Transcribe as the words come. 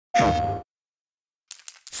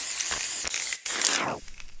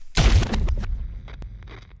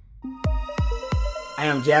I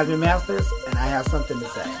am Jasmine Masters, and I have something to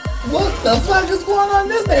say. What the fuck is going on in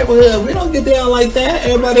this neighborhood? We don't get down like that.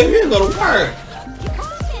 Everybody here go to work.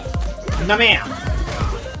 No, ma'am.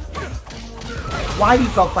 Why you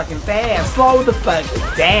so fucking fast? Slow the fuck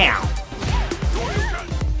down.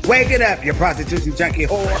 Wake it up, you prostitution junkie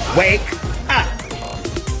whore. Wake up.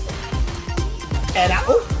 And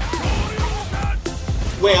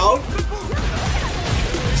Well,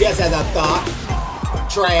 just as I thought,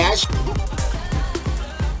 trash.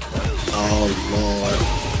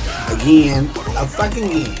 Oh Lord. Again, a fucking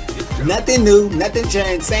again. Nothing new, nothing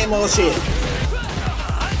changed, same old shit.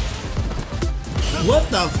 What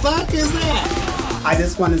the fuck is that? I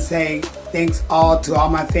just want to say thanks to all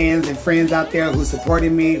my fans and friends out there who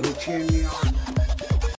supported me, who cheered me on.